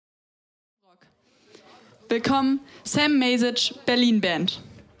willkommen Masich Berlin Band.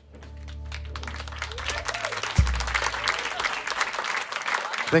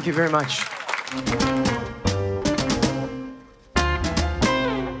 Thank you very much.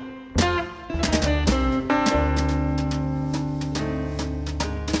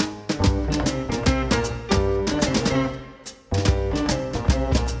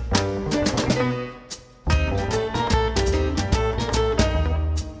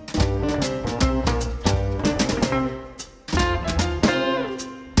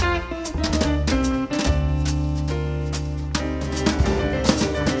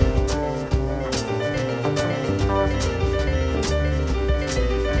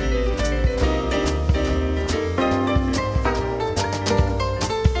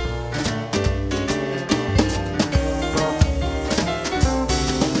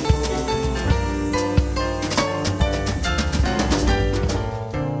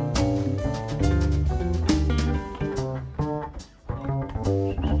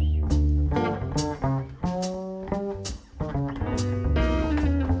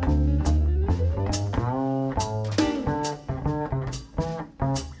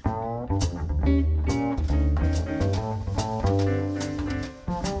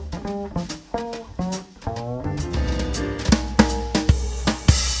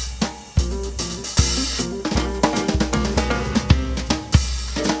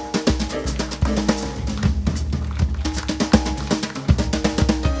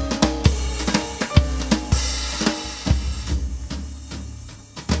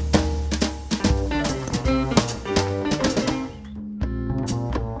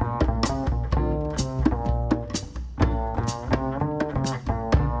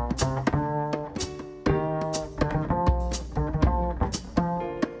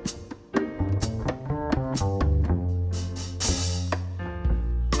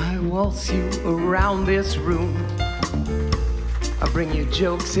 Waltz you around this room. I bring you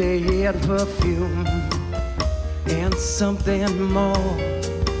jokes and perfume and something more.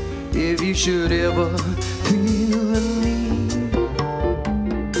 If you should ever feel the need,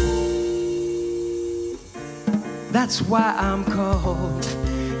 that's why I'm called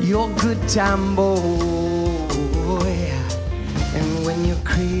your good time boy. And when you're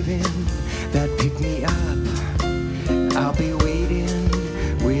craving that pick me up, I'll be waiting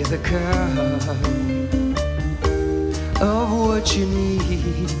with a cup of what you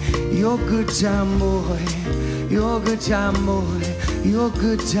need. Your good time boy, your good time boy, your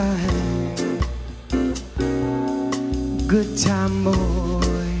good time boy.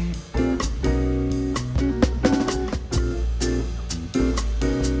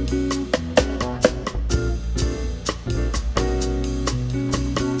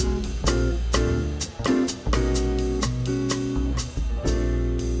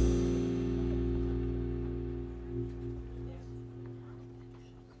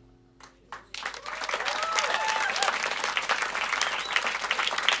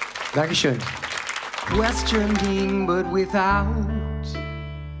 Dankeschön. Questioning but without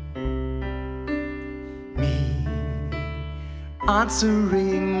me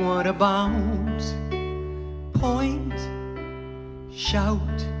answering. What about? Point,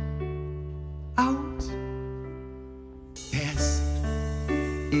 shout out. Best,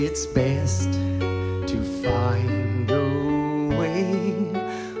 it's best to find a way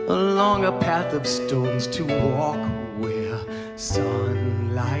along a path of stones to walk where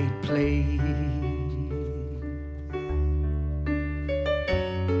sunlight plays.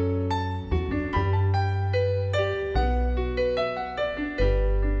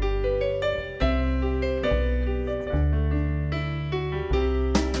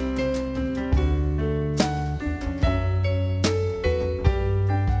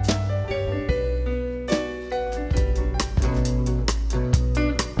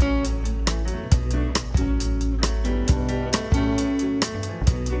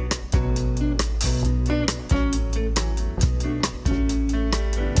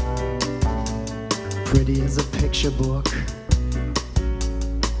 Pretty as a picture book,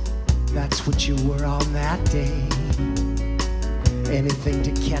 that's what you were on that day. Anything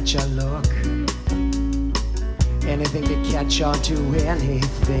to catch a look, anything to catch on to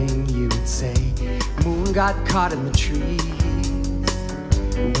anything you would say. Moon got caught in the trees,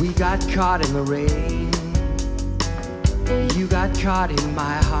 we got caught in the rain. You got caught in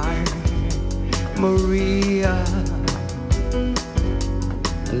my heart, Maria.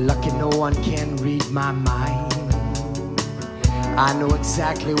 Lucky no one can read my mind. I know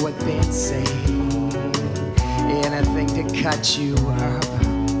exactly what they'd say. Anything to cut you up,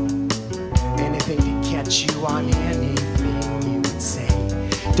 anything to catch you on anything you would say.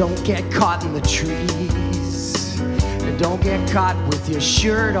 Don't get caught in the trees. Don't get caught with your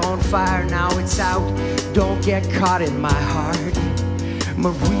shirt on fire. Now it's out. Don't get caught in my heart,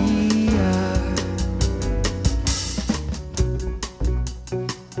 Maria.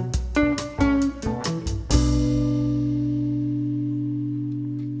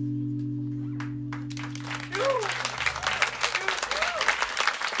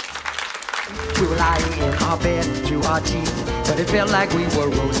 We were lying in our bed through our teeth, but it felt like we were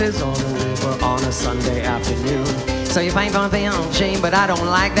roses on a river on a Sunday afternoon. So you find on shame, but I don't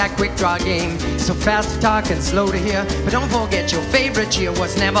like that quick draw game. So fast to talk and slow to hear. But don't forget your favorite cheer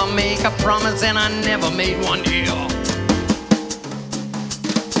was never make a promise, and I never made one here.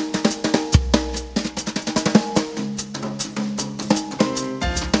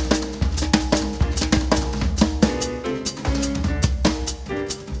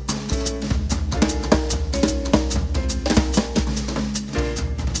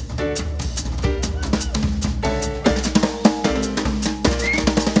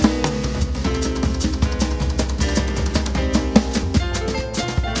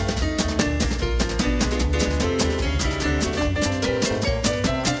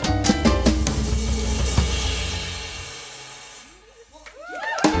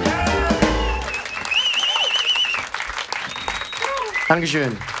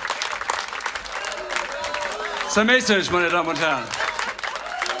 Dankeschön. Sir Masich, meine Damen und Herren.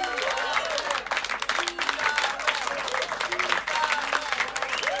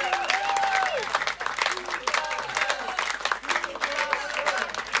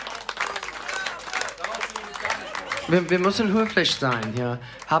 Wir müssen höflich sein hier.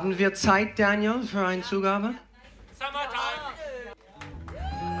 Haben wir Zeit, Daniel, für eine Zugabe?